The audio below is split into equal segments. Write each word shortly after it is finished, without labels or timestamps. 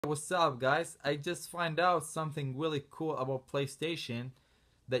What's up, guys? I just find out something really cool about PlayStation,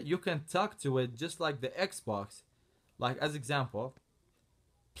 that you can talk to it just like the Xbox. Like, as example,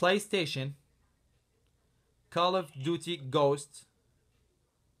 PlayStation, Call of Duty Ghost,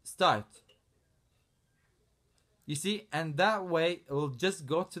 start. You see, and that way it will just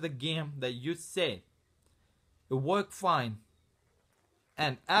go to the game that you say. It worked fine.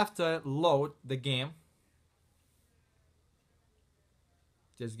 And after load the game,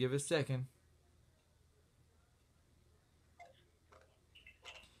 just give it a second.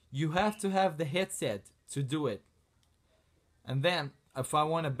 You have to have the headset to do it. And then if I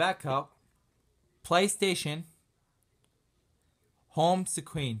want to back up, PlayStation, home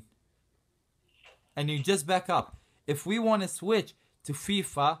screen, and you just back up. If we want to switch to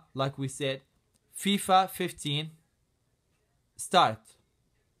FIFA, like we said, FIFA 15, start.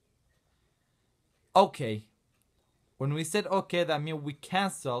 Okay. When we said okay, that means we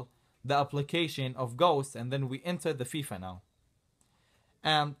cancel the application of Ghost and then we enter the FIFA now.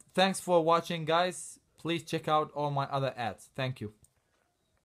 And thanks for watching, guys. Please check out all my other ads. Thank you.